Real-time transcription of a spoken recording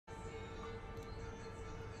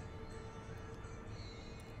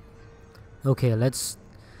Okay, let's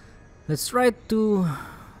try to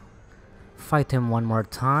fight him one more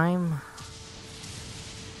time.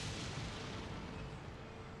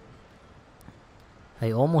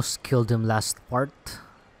 I almost killed him last part.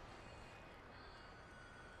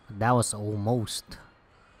 That was almost.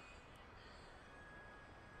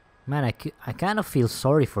 Man, I kind of feel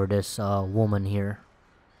sorry for this woman here.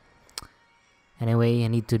 Anyway, I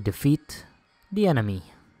need to defeat the enemy.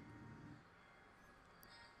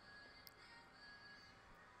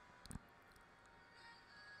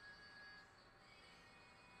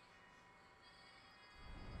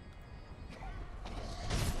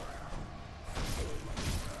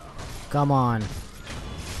 Come on.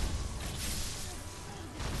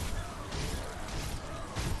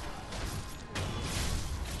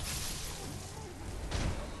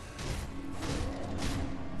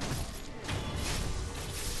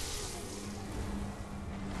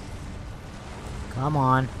 Come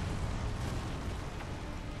on.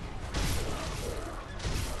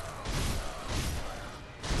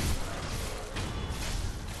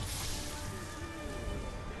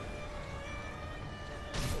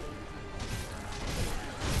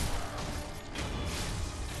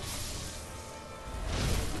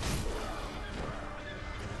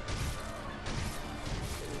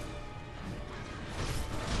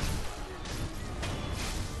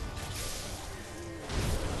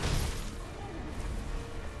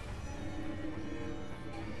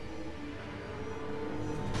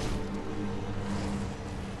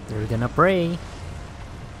 They're gonna pray.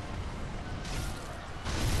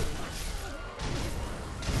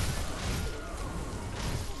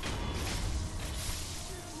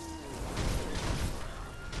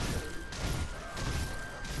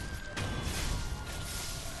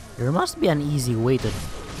 There must be an easy way to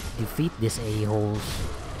defeat these a-holes.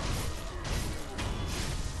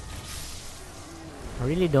 I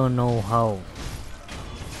really don't know how.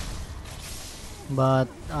 But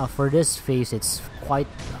for this phase, it's quite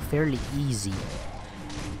fairly easy.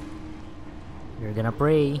 You're gonna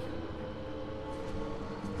pray.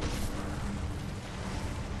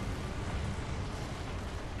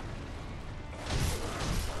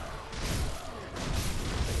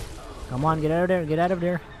 Come on, get out of there, get out of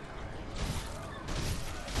there.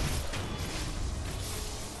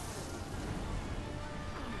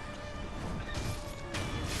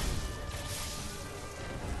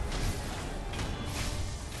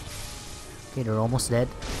 Okay, they're almost dead.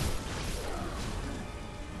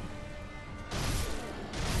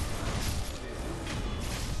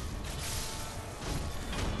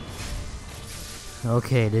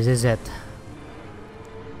 Okay, this is it.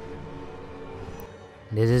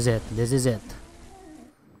 This is it. This is it.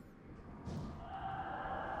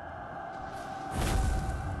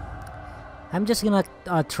 I'm just gonna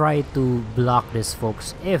try to block this,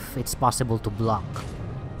 folks, if it's possible to block.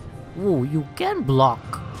 Ooh, you can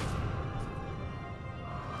block.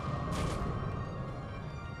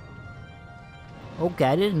 Okay,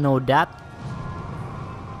 I didn't know that.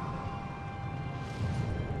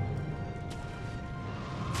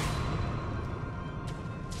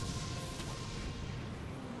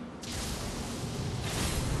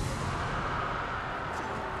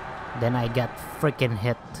 Then I got freaking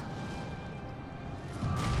hit.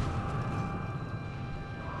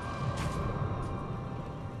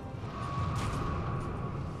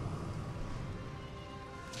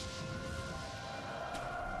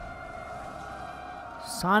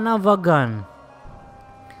 Son of a gun.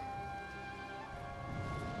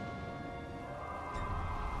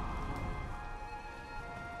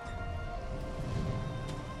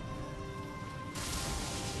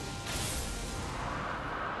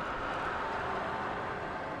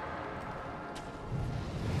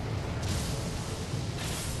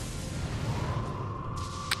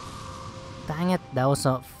 Dang it, that was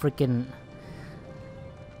a freaking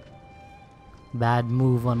bad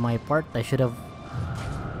move on my part. I should have.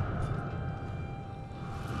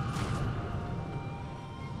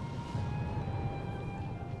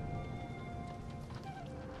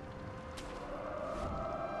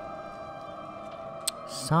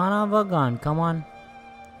 Son of a gun, come on.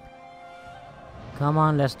 Come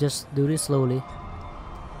on, let's just do this slowly.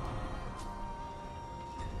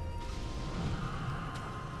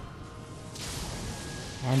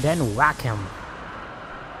 And then whack him.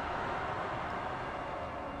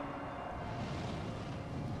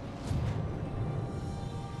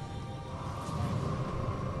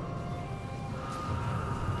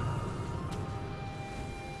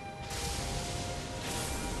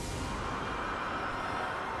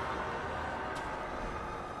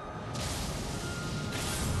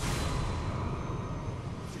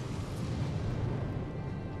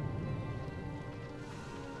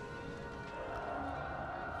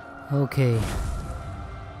 Okay.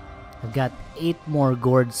 I've got 8 more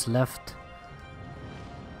gourds left.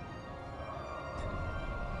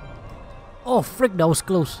 Oh frick, that was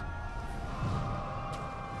close.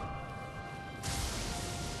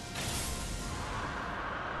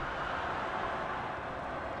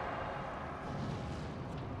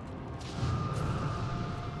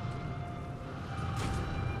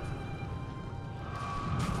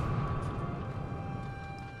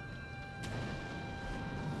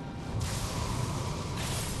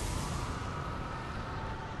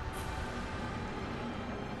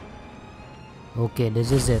 Okay,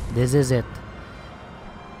 this is it. This is it.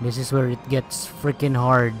 This is where it gets freaking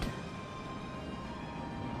hard.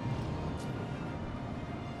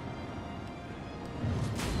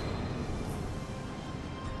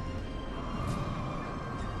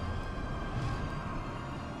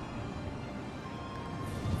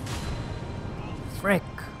 Frick.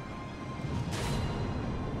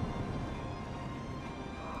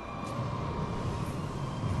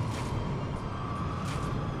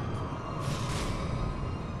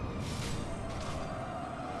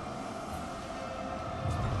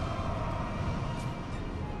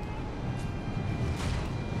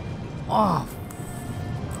 Oh,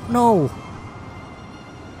 no.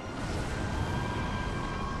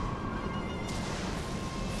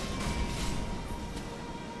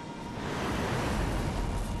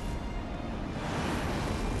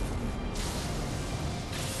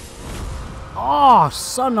 Oh,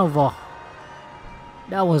 son of a...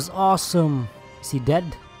 That was awesome. Is he dead?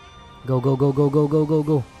 Go, go, go, go, go, go, go,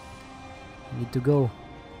 go. I need to go.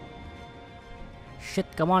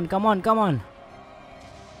 Shit, come on, come on, come on.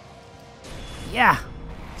 Yeah.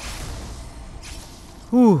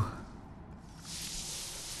 Whew.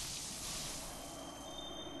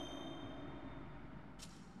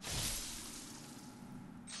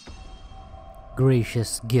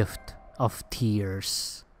 Gracious gift of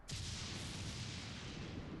tears.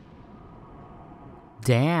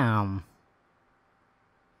 Damn.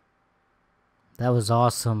 That was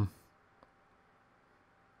awesome.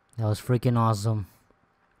 That was freaking awesome.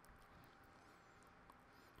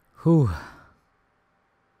 Whew.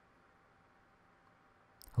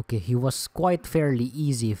 Okay, he was quite fairly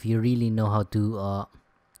easy if you really know how to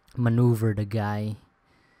maneuver the guy.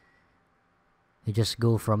 You just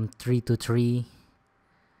go from 3 to 3,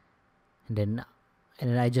 and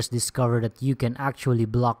then I just discovered that you can actually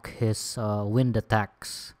block his wind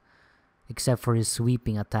attacks, except for his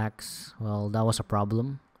sweeping attacks. Well, that was a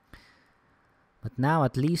problem. But now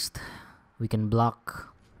at least we can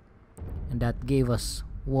block, and that gave us...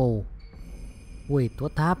 Whoa. Wait,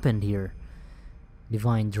 what happened here?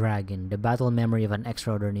 Divine Dragon, the battle memory of an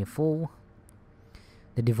extraordinary foe.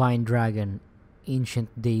 The Divine Dragon,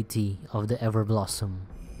 ancient deity of the Everblossom.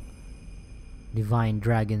 Divine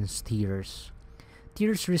Dragon's Tears.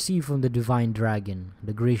 Tears received from the Divine Dragon,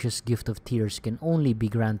 the gracious gift of tears, can only be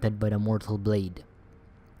granted by the mortal blade.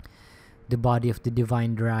 The body of the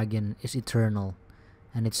Divine Dragon is eternal,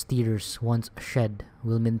 and its tears, once shed,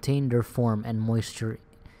 will maintain their form and moisture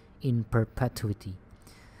in perpetuity.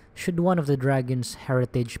 Should one of the dragon's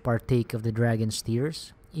heritage partake of the dragon's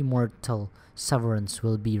tears, immortal severance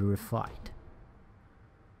will be refined.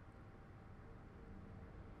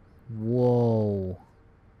 Whoa.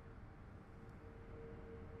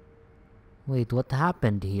 Wait, what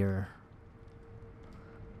happened here?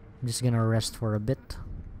 I'm just gonna rest for a bit.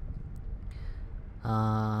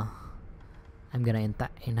 I'm gonna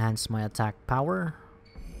enhance my attack power.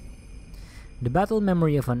 The battle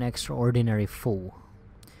memory of an extraordinary foe.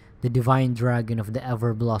 The Divine Dragon of the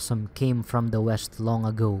Everblossom came from the west long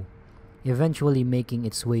ago, eventually making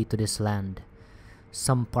its way to this land.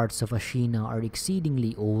 Some parts of Ashina are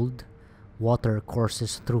exceedingly old. Water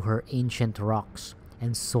courses through her ancient rocks,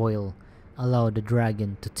 and soil allow the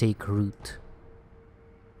dragon to take root.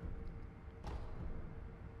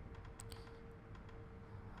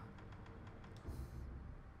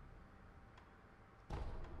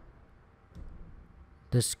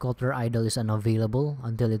 The Sculptor idol is unavailable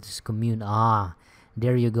until it is communed. Ah,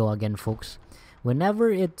 there you go again, folks.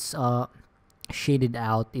 Whenever it's shaded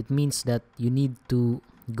out, it means that you need to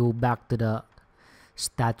go back to the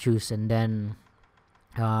statues and then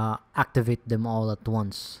activate them all at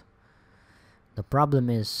once. The problem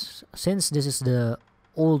is, since this is the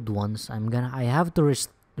old ones, I have to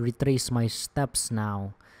retrace my steps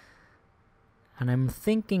now, and I'm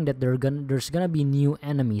thinking that there's gonna be new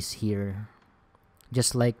enemies here.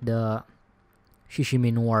 Just like the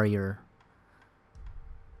Shishimin warrior.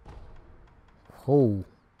 Oh,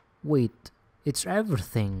 wait, it's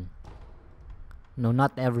everything. No,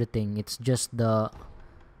 not everything. It's just the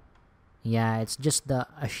Yeah, it's just the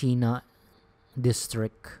Ashina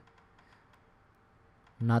district.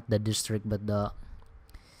 Not the district, but the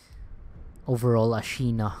overall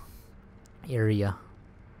Ashina area.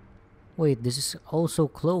 Wait, this is also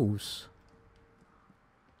close.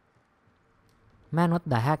 Man, what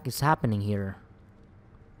the heck is happening here?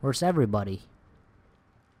 Where's everybody?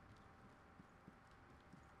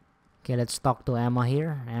 Okay, let's talk to Emma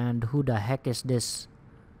here. And who the heck is this?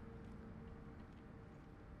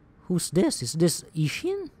 Who's this? Is this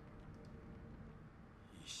Isshin?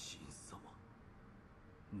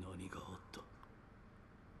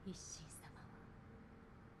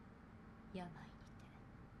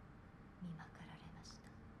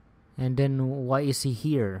 And then why is he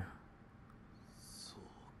here?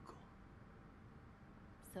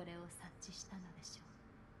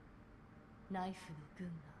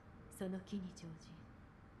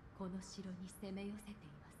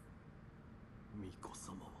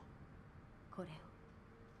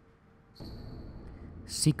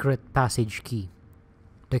 Secret passage key.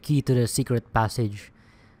 The key to the secret passage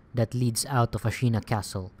that leads out of Ashina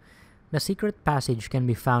Castle. The secret passage can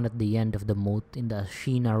be found at the end of the moat in the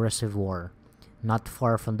Ashina Reservoir, not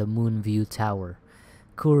far from the Moonview Tower.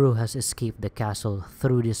 Kuro has escaped the castle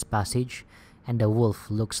through this passage, and the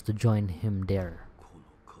wolf looks to join him there.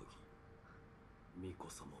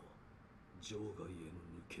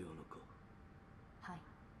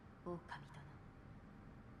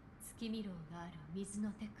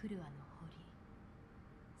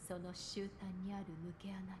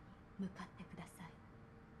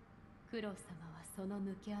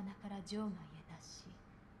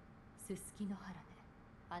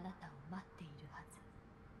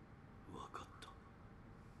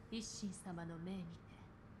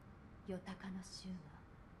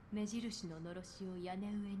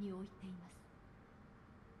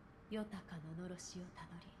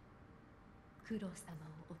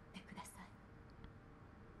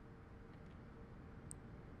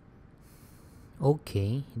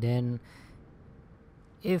 Okay, then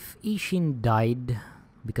if Isshin died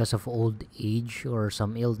because of old age or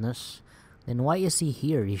some illness, then why is he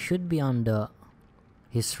here? He should be on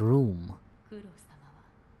his room.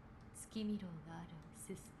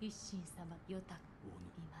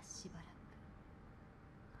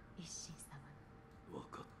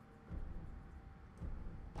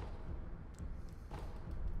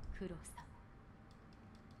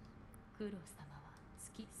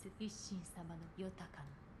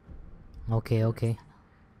 Okay, okay.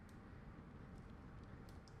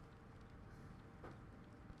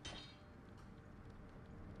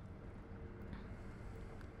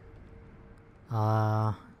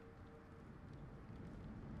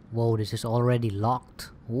 Whoa, this is already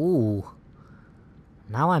locked. Ooh.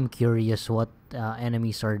 Now I'm curious what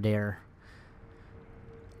enemies are there.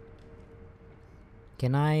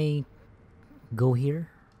 Can I go here?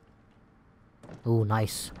 Oh,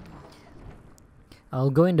 nice. I'll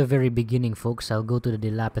go in the very beginning, folks. I'll go to the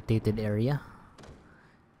dilapidated area.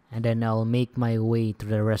 And then I'll make my way to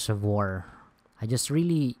the reservoir. I just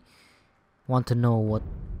really want to know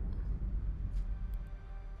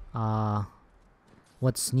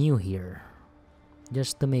what's new here.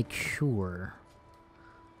 Just to make sure.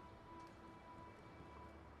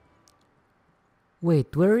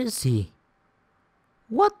 Wait, where is he?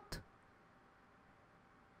 What?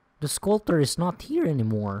 The Sculptor is not here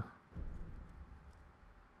anymore.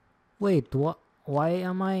 Wait, what? Why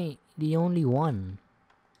am I the only one?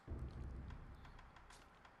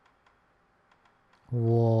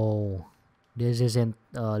 Whoa. This isn't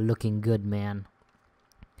looking good, man.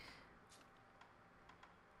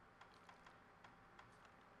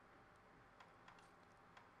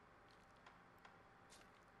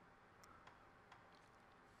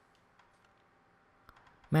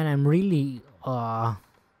 Man, I'm really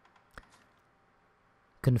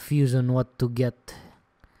confused on what to get.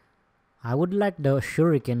 I would like the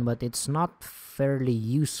shuriken, but it's not fairly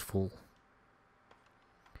useful.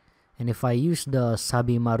 And if I use the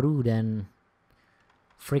Sabimaru, then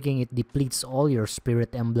freaking it depletes all your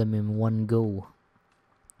spirit emblem in one go.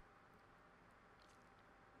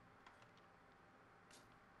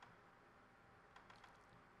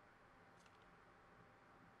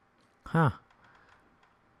 Huh.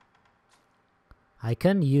 I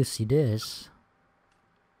can use this.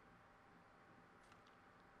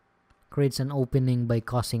 Creates an opening by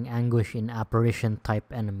causing anguish in apparition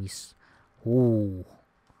type enemies. Ooh.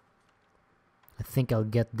 I think I'll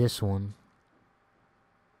get this one.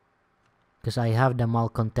 Because I have the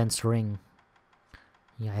Malcontent's ring.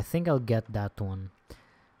 Yeah, I think I'll get that one.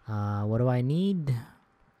 What do I need?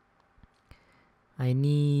 I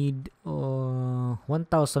need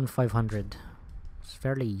 1,500. It's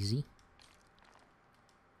fairly easy.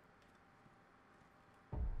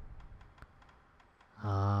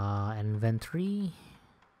 Inventory.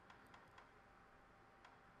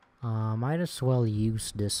 Might as well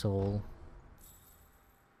use this all.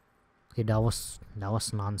 Okay, that was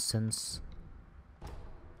nonsense.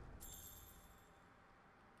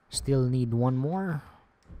 Still need one more.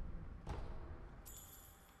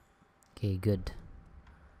 Okay, good.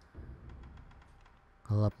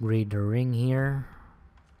 I'll upgrade the ring here.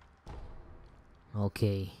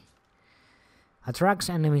 Okay. Attracts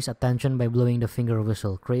enemies' attention by blowing the finger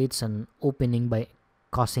whistle. Creates an opening by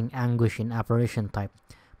causing anguish in apparition type.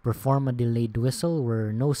 Perform a delayed whistle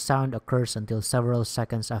where no sound occurs until several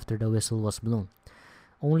seconds after the whistle was blown.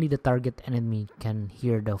 Only the target enemy can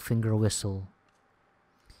hear the finger whistle.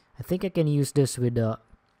 I think I can use this with the...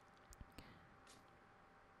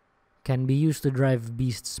 Can be used to drive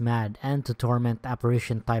beasts mad and to torment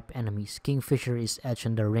apparition type enemies. Kingfisher is etched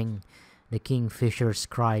on the ring. The kingfisher's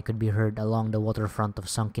cry could be heard along the waterfront of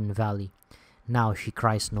Sunken Valley. Now she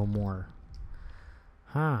cries no more.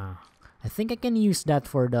 Huh. I think I can use that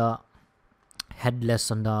for the headless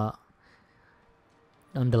on the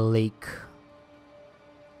lake.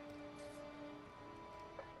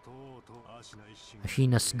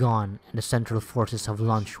 Ashina's gone, and the central forces have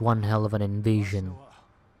launched one hell of an invasion.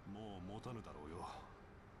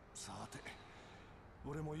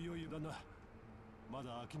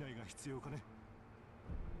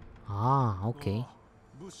 Ah, okay.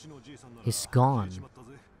 He's gone.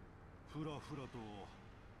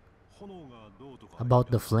 About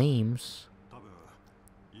the flames.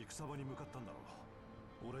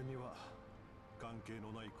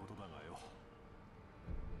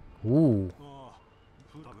 Ooh.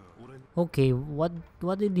 Okay, what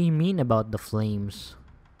did he mean about the flames?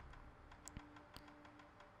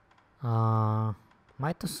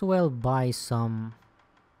 Might as well buy some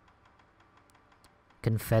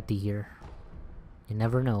confetti here. You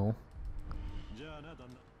never know.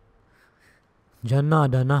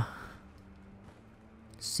 Janadana.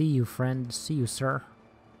 See you, friend. See you, sir.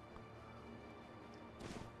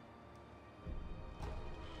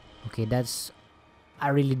 Okay, that's... I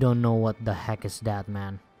really don't know what the heck is that,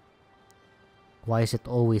 man. Why is it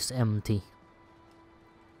always empty?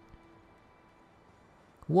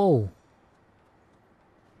 Whoa.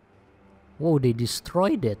 Whoa, they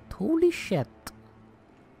destroyed it. Holy shit.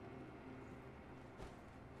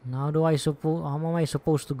 How am I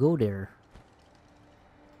supposed to go there?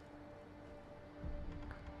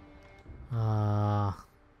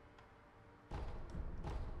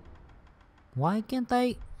 Why can't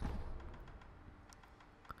I?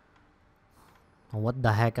 Oh, what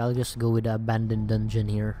the heck? I'll just go with the abandoned dungeon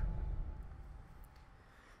here.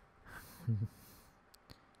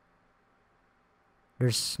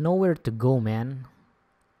 There's nowhere to go, man.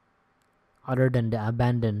 Other than the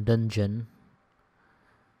abandoned dungeon,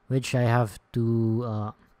 which I have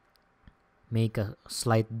to make a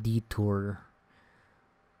slight detour.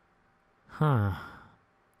 Huh.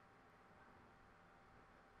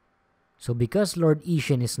 So because Lord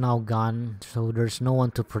Isshin is now gone, so there's no one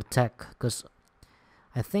to protect. Because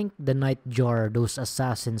I think the Nightjar, those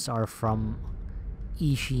assassins are from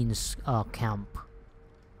Isshin's camp.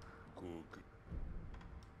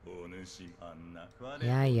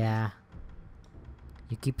 Yeah.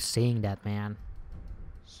 You keep saying that, man.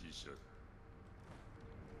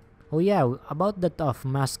 Oh yeah, about that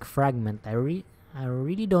mask fragment, I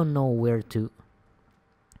really don't know where to...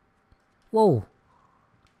 Whoa!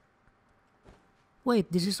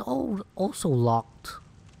 Wait, this is all also locked.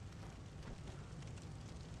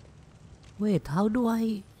 Wait, how do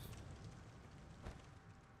I...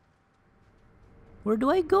 Where do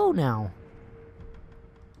I go now?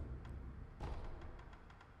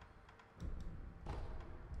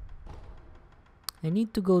 I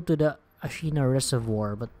need to go to the Ashina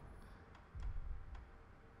Reservoir, but...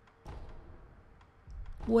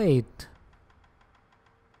 Wait.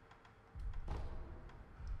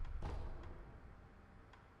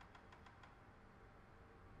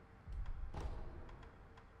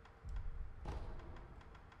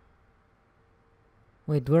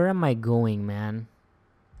 Wait, where am I going, man?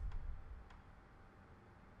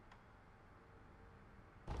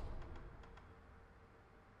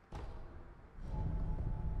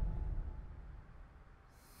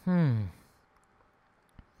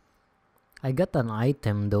 I got an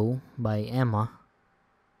item though by Emma.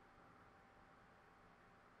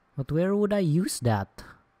 But where would I use that?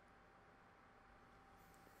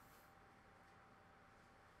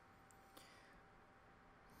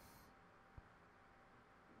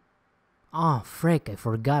 Oh, frick, I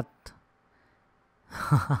forgot.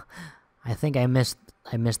 I think I missed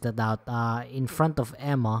that out. In front of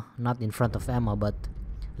Emma, not in front of Emma, but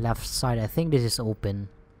left side. I think this is open.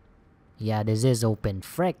 Yeah, this is open.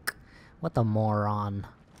 Frick. What a moron.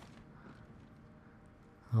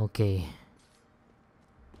 Okay.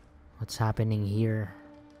 What's happening here?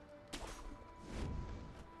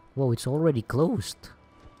 Whoa, it's already closed.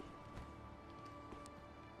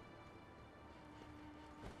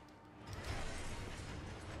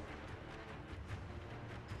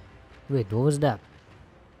 Wait, what was that?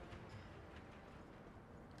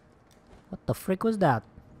 What the frick was that?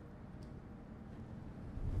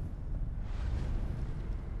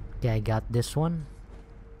 Okay, I got this one.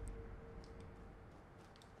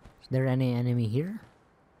 Is there any enemy here?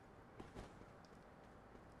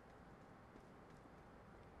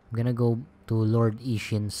 I'm gonna go to Lord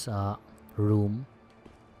Isshin's room.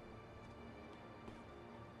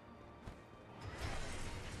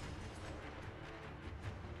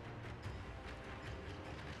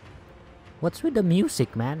 What's with the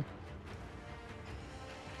music, man?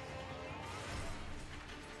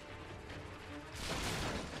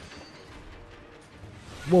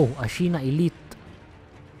 Whoa, Ashina Elite.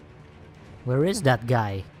 Where is that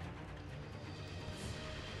guy?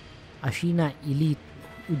 Ashina Elite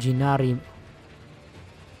UJINARI.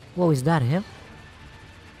 Whoa, is that him?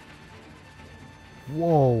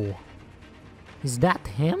 Whoa. Is that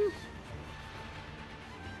him?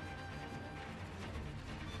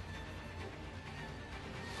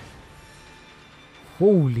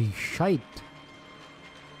 Holy shite.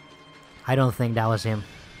 I don't think that was him.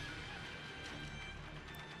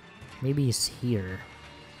 Maybe he's here.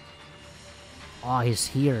 Oh, he's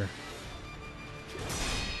here.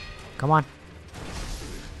 Come on.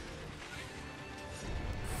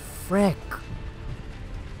 Frick.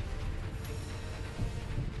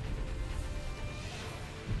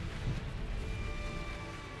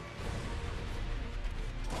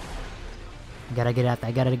 I gotta get out.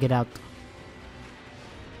 I gotta get out.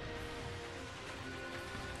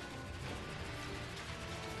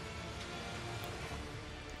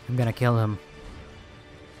 I'm gonna kill him.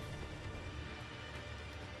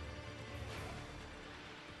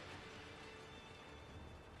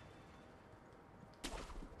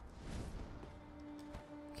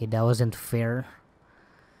 Okay, that wasn't fair.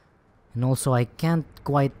 And also, I can't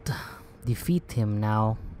quite defeat him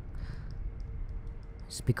now.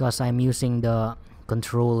 It's because I'm using the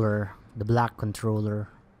controller, the black controller.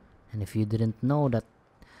 And if you didn't know that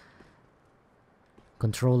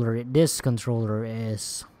controller, this controller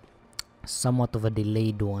is somewhat of a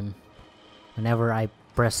delayed one. Whenever I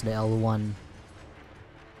press the L1,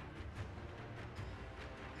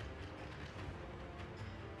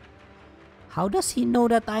 how does he know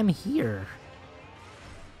that I'm here?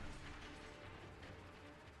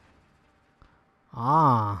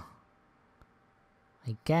 Ah,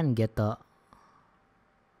 I can get the...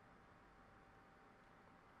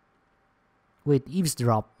 Wait,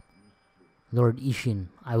 eavesdrop. Lord Isshin,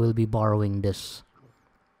 I will be borrowing this.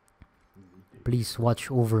 Please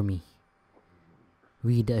watch over me.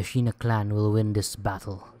 We, the Ashina clan, will win this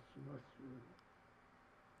battle.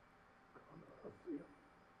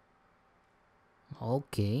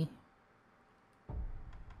 Okay.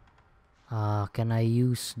 Can I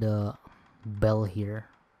use the bell here?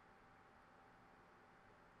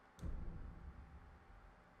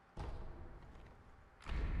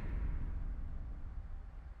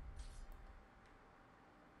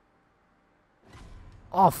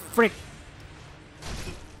 Oh, frick!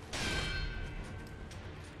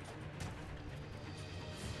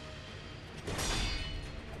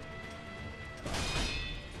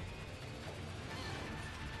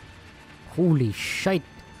 Holy shit!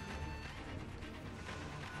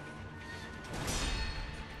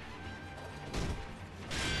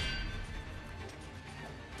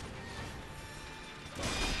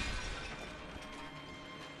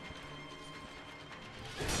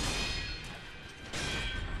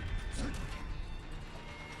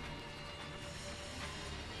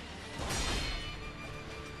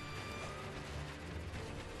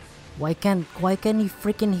 Why can't he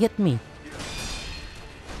freaking hit me?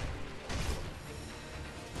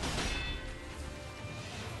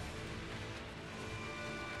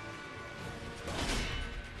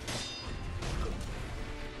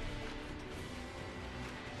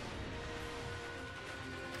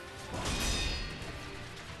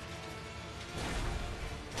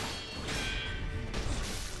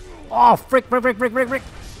 Oh, frick.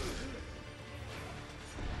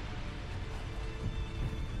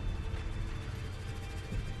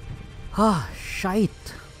 Ah, shite.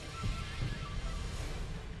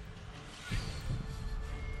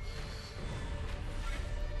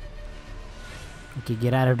 Okay,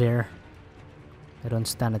 get out of there. I don't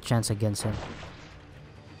stand a chance against him.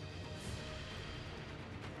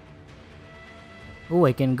 Oh,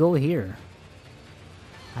 I can go here.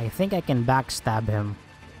 I think I can backstab him.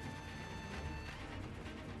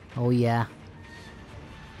 Oh yeah.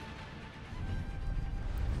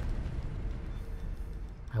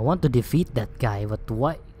 I want to defeat that guy, but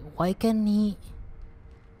why can he?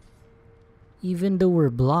 Even though we're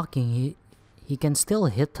blocking, he can still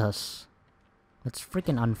hit us. That's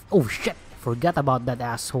freaking oh shit! Forgot about that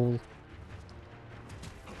asshole.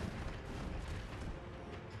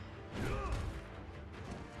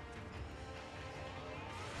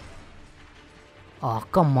 Oh,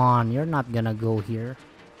 come on, you're not gonna go here.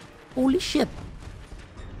 Holy shit!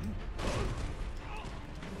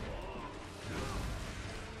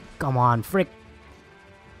 Come on, frick!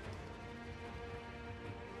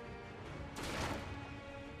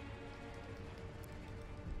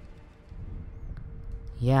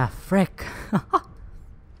 Yeah, frick!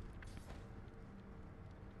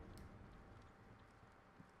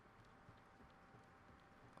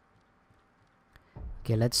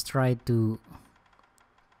 Okay, let's try to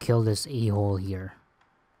kill this a-hole here.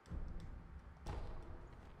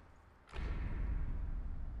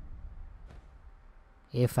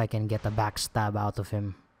 If I can get a backstab out of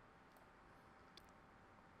him.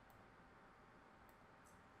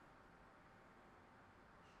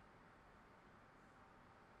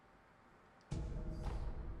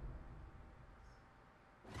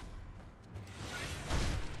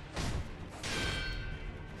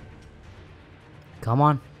 Come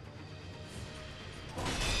on.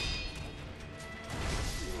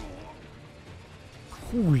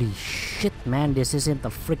 Holy shit, man, this isn't a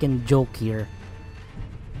freaking joke here.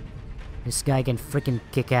 This guy can freaking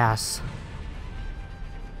kick ass.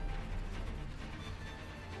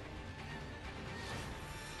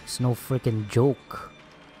 It's no freaking joke.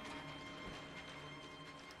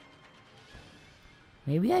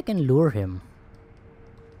 Maybe I can lure him.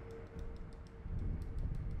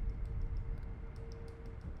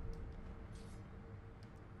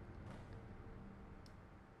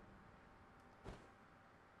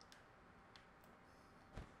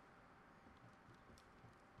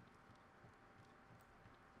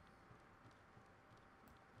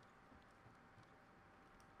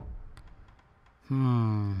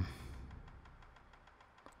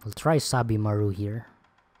 We'll try Sabimaru here.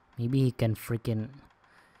 Maybe he can freaking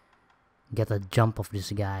get a jump of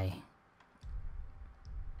this guy.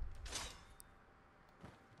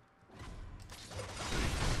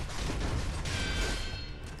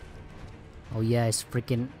 Oh yeah, it's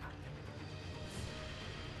freaking...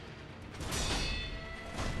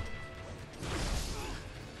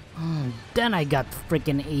 Then I got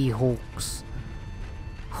freaking a-holes.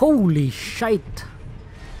 Holy shite!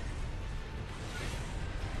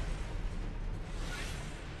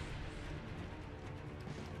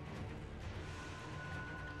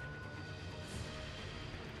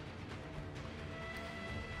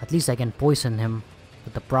 At least I can poison him.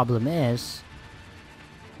 But the problem is,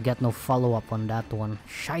 get no follow-up on that one.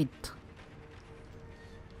 Shite!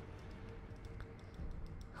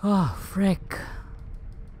 Oh, frick.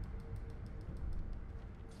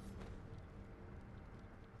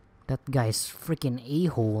 That guy's freaking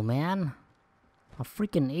a-hole, man. A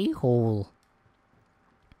freaking a-hole.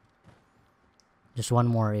 Just one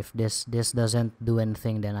more. If this doesn't do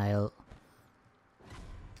anything, then I'll...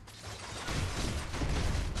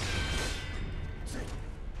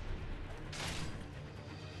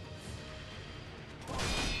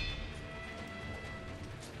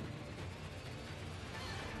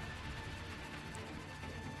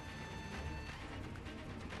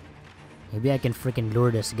 Maybe I can freaking lure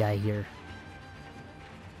this guy here.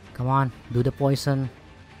 Come on, do the poison.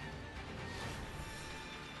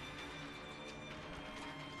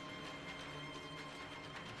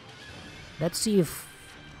 Let's see if...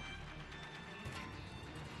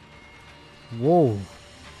 Whoa.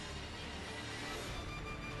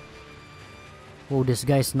 Whoa, this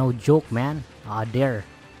guy's no joke, man. Ah, there.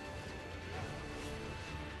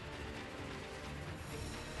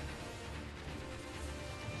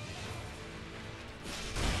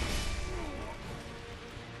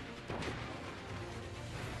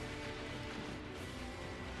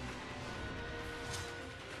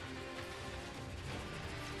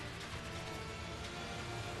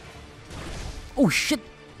 Oh shit!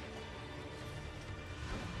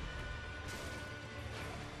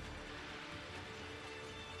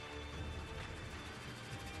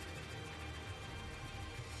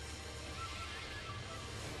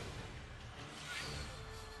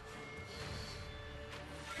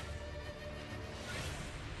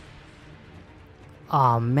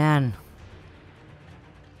 Oh man.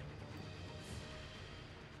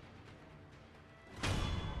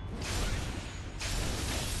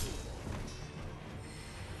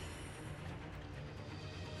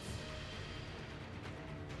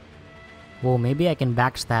 Whoa, maybe I can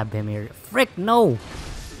backstab him here. Frick, no!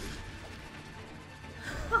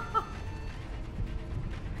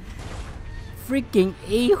 Freaking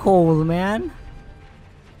a-hole, man!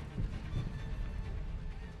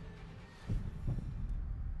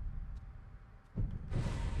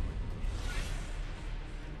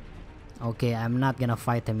 Okay, I'm not gonna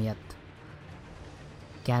fight him yet.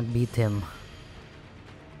 Can't beat him.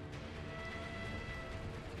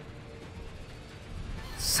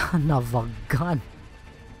 Son of a gun.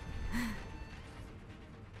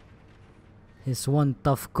 He's one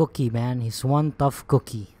tough cookie, man. He's one tough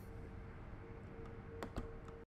cookie.